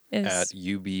Veterans. is at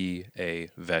UBA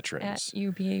Veterans. at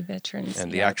UBA Veterans.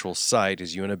 And the actual site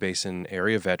is Uintah Basin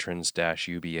Area Veterans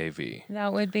 -UBAV.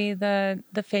 That would be the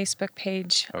Facebook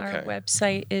page. Okay. Our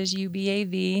website is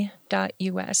ubav.us.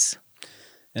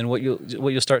 And what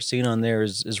you'll start seeing on there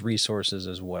is resources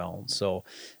as well. So,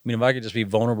 I mean, if I could just be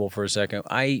vulnerable for a second,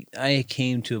 I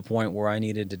came to a point where I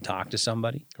needed to talk to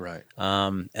somebody. Right.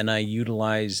 And I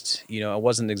utilized, it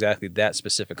wasn't exactly that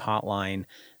specific hotline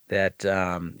that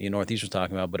Northeast was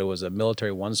talking about, but it was a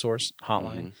military one source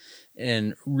hotline.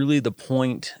 And really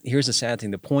here's the sad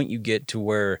thing, the point you get to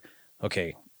where,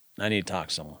 okay, I need to talk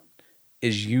to someone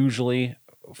is usually,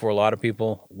 for a lot of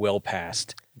people, well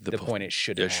past the point it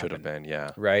should have been, yeah.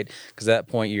 Right? Because at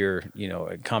that point you're,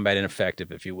 combat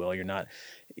ineffective, if you will. You're not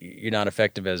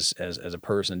effective as a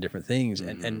person, different things.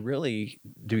 And really,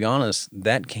 to be honest,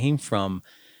 that came from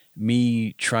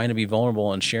me trying to be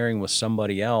vulnerable and sharing with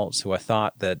somebody else who I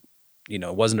thought that,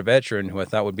 wasn't a veteran, who I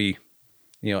thought would be,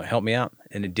 help me out.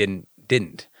 And it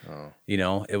didn't. Oh.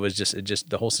 It was just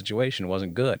the whole situation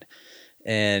wasn't good.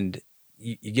 And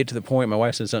you get to the point, my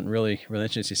wife said something really, really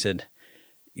interesting. She said,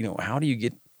 how do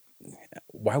you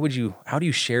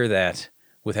share that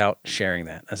without sharing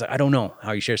that? I was like, I don't know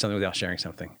how you share something without sharing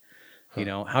something.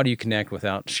 Huh. How do you connect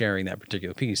without sharing that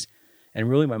particular piece? And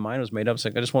really my mind was made up. It's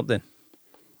like, I just want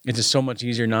it's just so much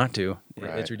easier not to.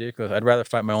 Right. It's ridiculous. I'd rather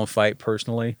fight my own fight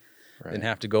personally than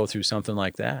have to go through something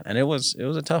like that. And it was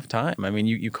a tough time. I mean,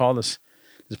 you call this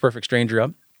perfect stranger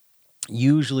up.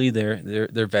 Usually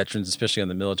they're veterans, especially on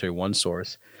the military one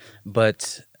source.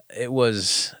 But it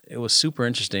was super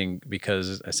interesting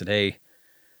because I said, hey,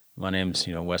 my name's,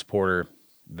 Wes Porter,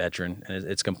 veteran. And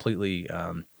it's completely,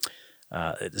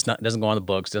 it doesn't go on the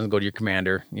books, doesn't go to your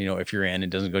commander, if you're in,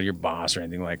 it doesn't go to your boss or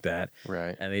anything like that.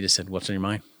 Right. And they just said, what's on your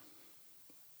mind?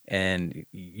 And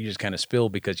you just kind of spill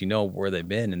because you know where they've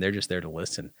been and they're just there to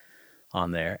listen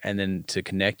on there and then to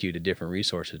connect you to different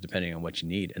resources depending on what you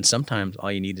need. And sometimes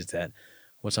all you need is that,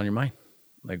 what's on your mind?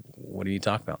 Like, what do you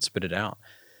talk about? Spit it out.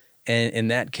 And in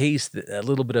that case, a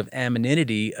little bit of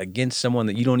anonymity against someone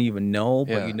that you don't even know,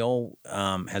 but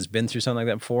has been through something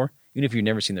like that before, even if you've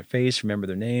never seen their face, remember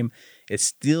their name, it's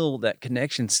still, that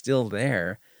connection's still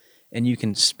there. And you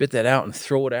can spit that out and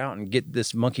throw it out and get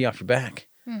this monkey off your back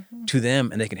to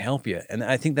them, and they can help you. And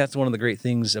I think that's one of the great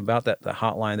things about the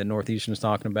hotline that Northeastern is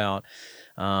talking about,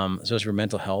 especially for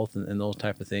mental health and those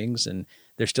type of things. And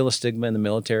there's still a stigma in the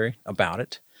military about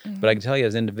it. But I can tell you,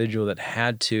 as an individual that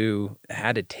had to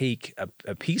take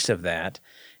a piece of that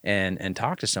and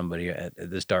talk to somebody at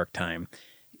this dark time,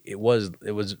 it was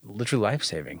literally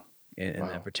life-saving in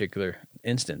that particular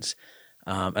instance.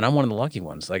 And I'm one of the lucky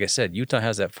ones. Like I said, Utah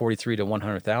has that 43 to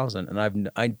 100,000, and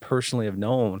I personally have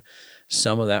known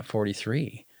some of that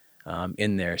 43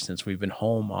 in there since we've been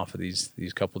home off of these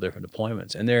couple different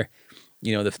deployments. And they're,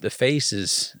 the face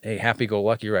is, hey,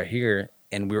 happy-go-lucky right here,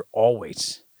 and we're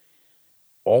always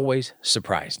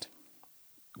surprised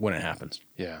when it happens.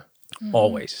 Yeah.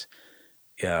 Always.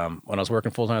 When I was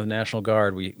working full-time at the National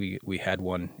Guard, we had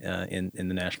one in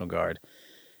the National Guard.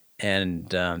 And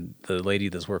the lady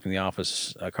that's working in the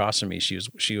office across from me,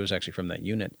 she was actually from that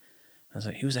unit. I was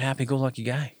like, he was a happy-go-lucky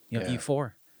guy,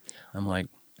 E4. I'm like,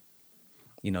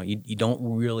 you don't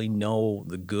really know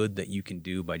the good that you can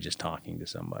do by just talking to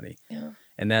somebody. Yeah.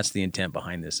 And that's the intent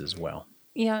behind this as well.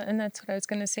 Yeah, and that's what I was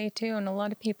going to say too. And a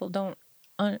lot of people don't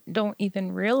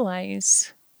even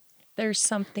realize there's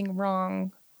something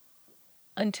wrong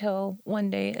until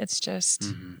one day it's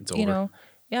just, It's over.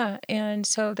 Yeah. And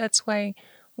so that's why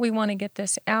we want to get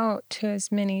this out to as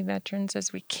many veterans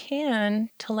as we can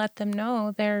to let them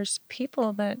know there's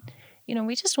people that,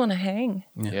 we just want to hang.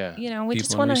 Yeah. We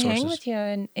just want to hang with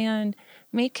you and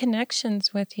make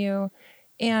connections with you.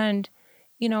 And,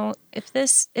 if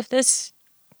this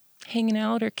hanging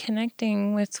out or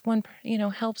connecting with one,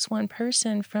 helps one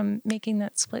person from making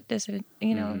that split decision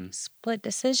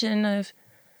of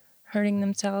hurting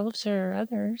themselves or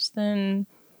others, then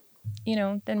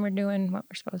we're doing what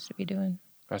we're supposed to be doing.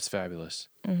 That's fabulous.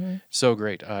 Mm-hmm. So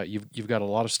great. You've got a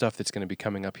lot of stuff that's going to be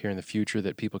coming up here in the future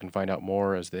that people can find out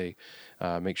more as they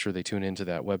make sure they tune into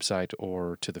that website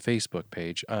or to the Facebook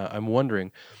page. I'm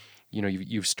wondering,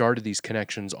 you've started these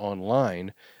connections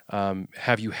online.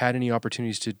 Have you had any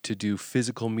opportunities to do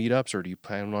physical meetups, or do you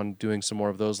plan on doing some more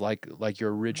of those like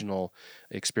your original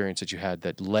experience that you had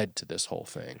that led to this whole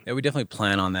thing? Yeah, we definitely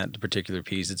plan on that particular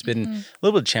piece. It's been a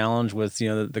little bit of challenge with,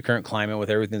 the current climate with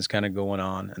everything that's kind of going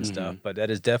on and stuff, but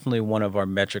that is definitely one of our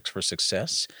metrics for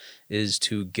success is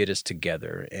to get us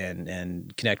together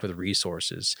and connect with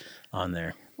resources on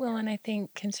there. Well, and I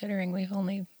think considering we've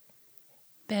only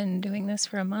been doing this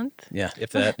for a month. Yeah,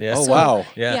 if that. Yeah. Oh, wow.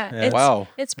 Yeah. Wow.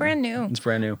 It's brand new. It's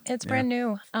brand new. It's brand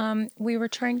new. We were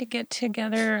trying to get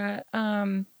together.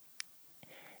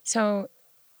 So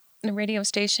the radio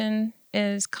station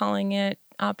is calling it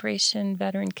Operation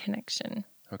Veteran Connection.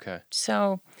 Okay.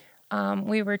 So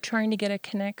we were trying to get a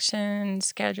connection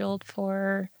scheduled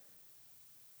for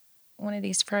one of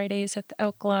these Fridays at the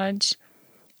Elk Lodge.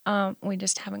 We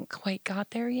just haven't quite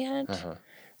got there yet. Uh-huh.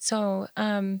 So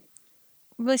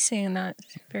we'll be seeing that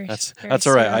very That's very all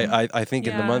soon. right. I think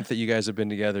in the Yeah. month that you guys have been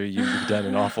together, you've done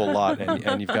an awful lot,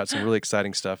 and you've got some really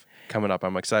exciting stuff coming up.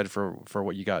 I'm excited for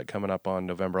what you got coming up on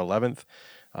November 11th.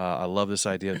 I love this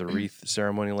idea of the wreath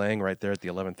ceremony laying right there at the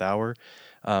 11th hour.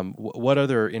 What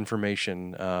other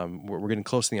information? We're getting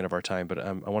close to the end of our time, but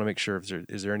I want to make sure,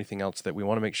 is there anything else that we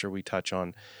want to make sure we touch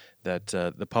on that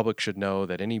the public should know,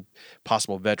 that any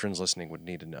possible veterans listening would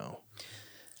need to know?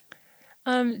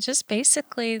 Just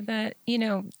basically that,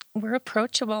 we're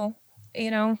approachable.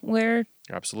 We're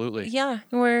Absolutely.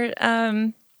 we're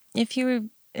if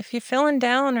you're feeling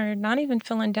down or not even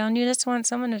feeling down, you just want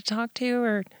someone to talk to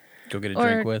or Go get a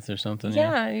drink with or something.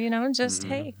 just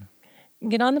hey,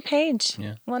 get on the page.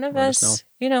 Yeah. One of Let us us,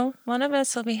 one of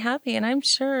us will be happy, and I'm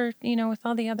sure, with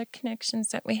all the other connections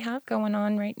that we have going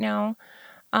on right now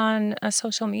on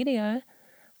social media,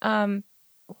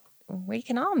 we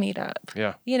can all meet up.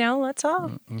 Yeah. Let's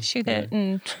all shoot it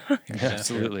and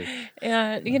Absolutely.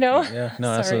 Yeah, Yeah, no,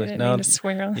 Sorry, absolutely. I didn't No, mean to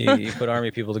swear. you put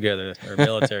Army people together or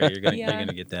military, you're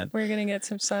gonna get that. We're gonna get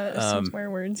some swear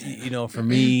words. For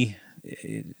me,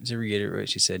 to reiterate what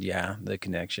she said, the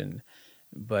connection.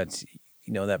 But,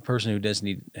 that person who does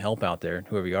need help out there,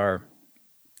 whoever you are,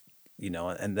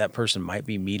 and that person might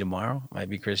be me tomorrow, might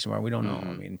be Crissy tomorrow. We don't know.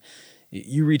 I mean,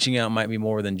 you reaching out might be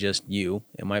more than just you.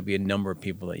 It might be a number of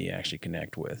people that you actually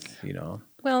connect with,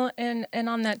 Well, and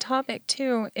on that topic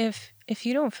too, if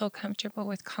you don't feel comfortable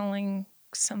with calling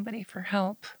somebody for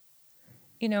help,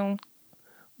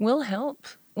 we'll help.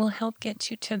 We'll help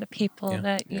get you to the people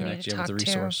that you need to talk with a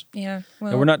resource. to. Yeah.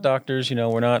 And we're not doctors,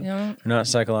 we're not No. we're not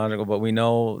psychological, but we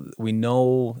know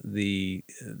the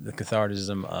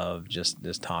cathartism of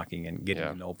just talking and getting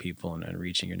to know people and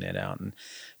reaching your net out. And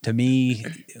to me,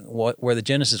 where the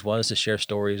genesis was to share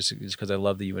stories is because I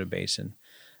love the Uintah Basin.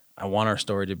 I want our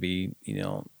story to be,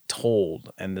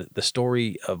 told, and the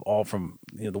story of all from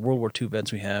the World War II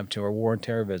vets we have to our war and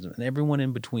terror vets and everyone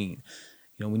in between.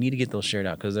 We need to get those shared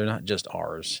out because they're not just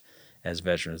ours as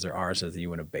veterans; they're ours as the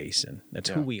Uintah Basin. That's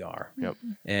who we are. Yep.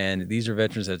 And these are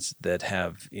veterans that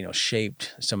have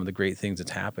shaped some of the great things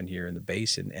that's happened here in the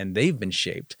Basin, and they've been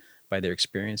shaped by their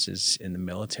experiences in the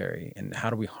military. And how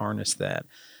do we harness that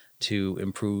to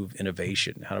improve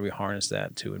innovation? How do we harness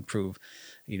that to improve,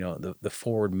 the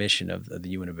forward mission of the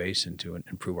Uintah Basin to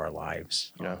improve our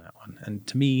lives on that one? And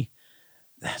to me,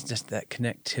 that's just that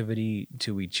connectivity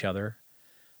to each other.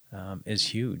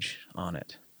 Is huge on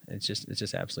it. It's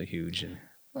just absolutely huge.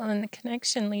 And the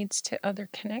connection leads to other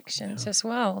connections as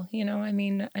well. I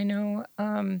know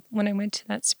when I went to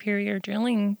that Superior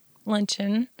Drilling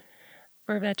luncheon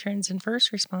for veterans and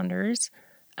first responders,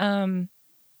 Tony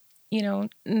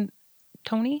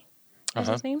is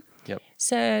his name. Yep.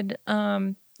 Said,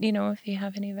 if you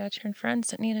have any veteran friends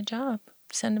that need a job,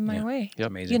 send them my way. Yep.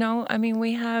 Amazing.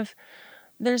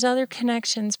 There's other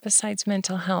connections besides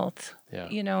mental health.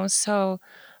 Yeah. So,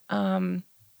 and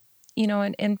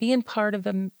being part of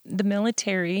the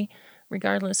military,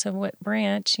 regardless of what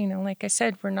branch, like I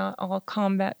said, we're not all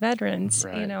combat veterans,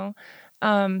 Right.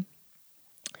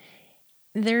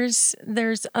 There's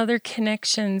other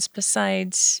connections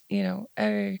besides,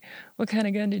 what kind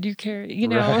of gun did you carry?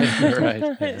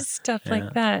 Right. Stuff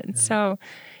like that. And so,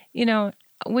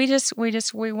 we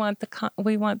want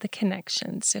the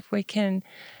connections. If we can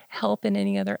help in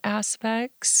any other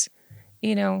aspects,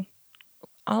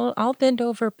 I'll bend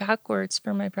over backwards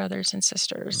for my brothers and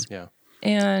sisters. Yeah.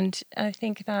 And I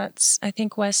think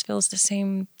Wes feels the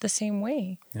same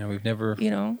way. Yeah, we've never,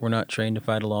 we're not trained to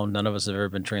fight alone. None of us have ever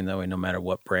been trained that way, no matter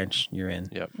what branch you're in.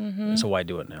 Yep. Mm-hmm. So why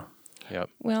do it now? Yep.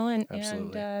 Well,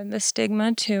 Absolutely. and the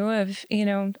stigma too of,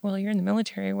 well, you're in the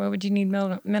military. Why would you need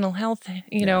mental health,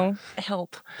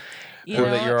 help? Or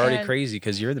that you're already crazy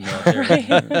because you're the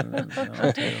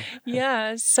military.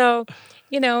 Yeah. So,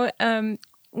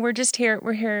 we're just here.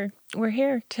 We're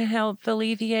here to help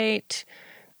alleviate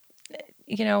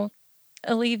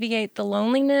the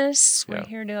loneliness. Yeah. We're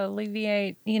here to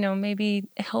alleviate, maybe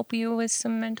help you with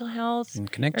some mental health And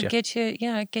connect or you.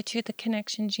 get you the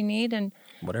connections you need and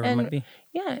Whatever it might be.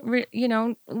 Yeah, we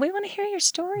want to hear your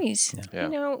stories.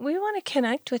 Yeah. We want to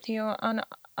connect with you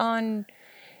on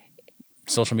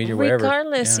social media, wherever.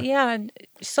 Regardless,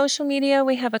 social media.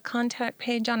 We have a contact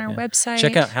page on our website.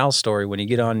 Check out Hal's story when you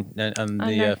get on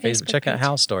the Facebook. Check out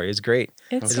Hal's story. It's great.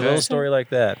 It's a little story like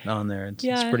that on there.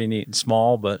 It's pretty neat and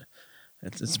small, but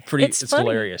it's pretty. It's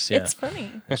hilarious. Yeah, it's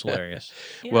funny. It's hilarious.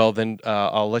 Well, then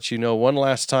I'll let you know one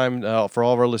last time for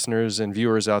all of our listeners and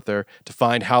viewers out there to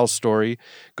find Hal's story.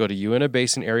 Go to Uintah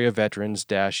Basin Area Veterans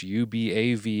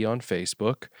UBAV on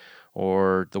Facebook,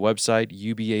 or the website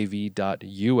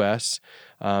ubav.us.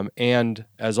 And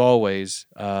as always,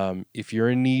 if you're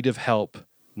in need of help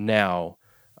now,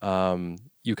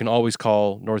 you can always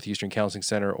call Northeastern Counseling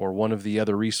Center or one of the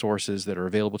other resources that are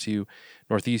available to you.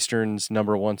 Northeastern's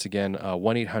number, once again,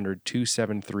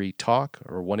 1-800-273-TALK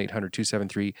or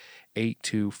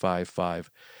 1-800-273-8255.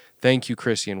 Thank you,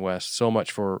 Crissy and Wes, so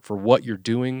much for what you're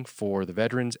doing for the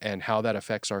veterans and how that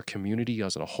affects our community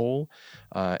as a whole.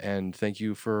 And thank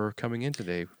you for coming in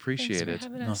today. Appreciate it.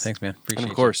 No, thanks, man. Appreciate it. And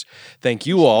of course, thank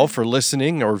you all for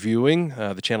listening or viewing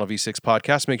the Channel V6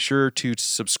 podcast. Make sure to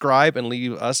subscribe and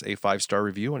leave us a 5-star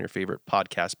review on your favorite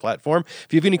podcast platform.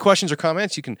 If you have any questions or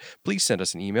comments, you can please send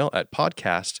us an email at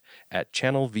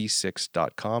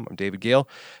podcast@channelv6.com. I'm David Gale.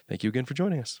 Thank you again for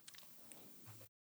joining us.